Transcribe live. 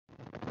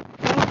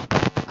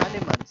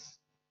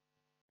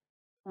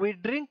We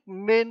drink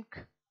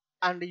milk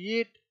and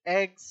eat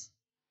eggs,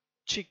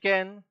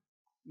 chicken,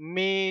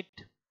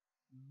 meat,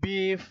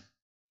 beef,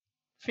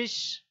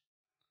 fish,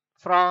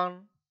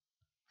 prawn,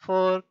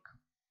 pork,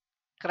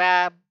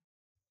 crab,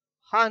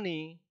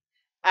 honey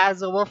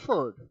as our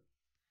food.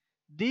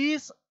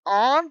 These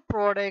are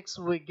products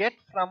we get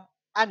from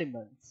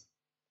animals.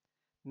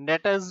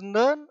 Let us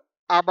learn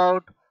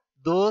about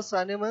those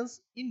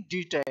animals in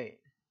detail.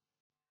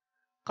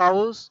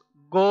 Cows,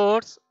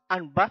 goats,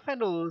 and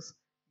buffaloes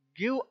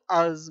give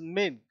us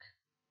milk.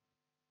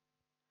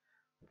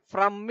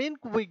 From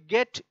milk we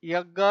get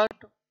yogurt,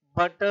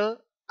 butter,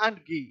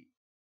 and ghee.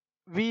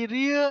 We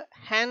rear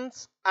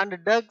hens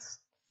and ducks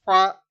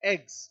for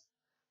eggs.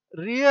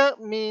 Rear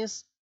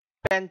means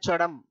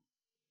పెంచడం.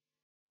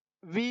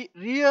 We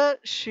rear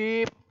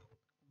sheep,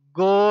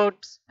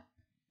 goats,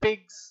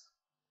 pigs,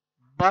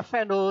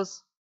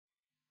 buffaloes,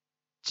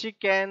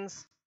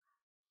 chickens,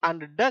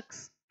 and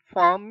ducks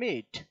for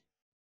meat.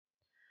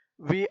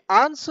 We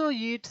also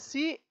eat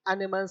sea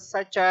animals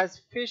such as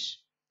fish,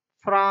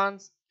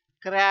 prawns,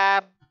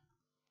 crab,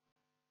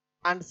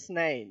 and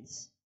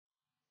snails.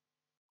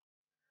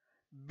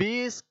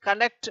 Bees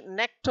collect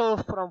nectar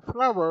from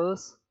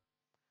flowers,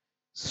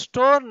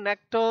 store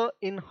nectar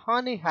in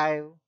honey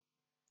hive.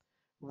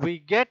 We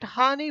get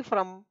honey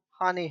from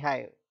honey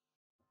hive.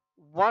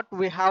 What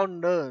we have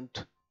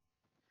learnt: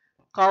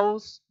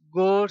 cows,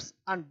 goats,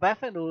 and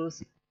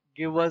buffaloes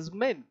give us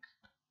milk.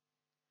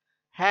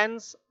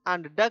 Hens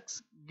and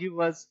ducks give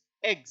us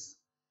eggs.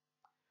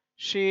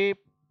 Sheep,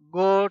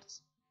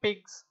 goats,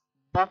 pigs,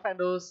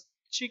 buffaloes,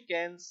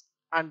 chickens,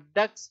 and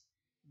ducks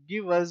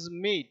give us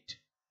meat.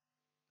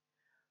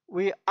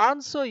 We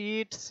also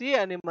eat sea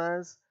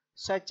animals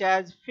such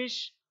as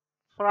fish,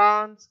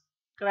 prawns,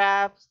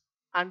 crabs,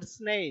 and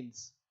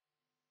snails.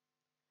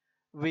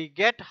 We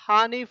get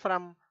honey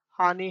from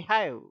honey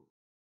hive.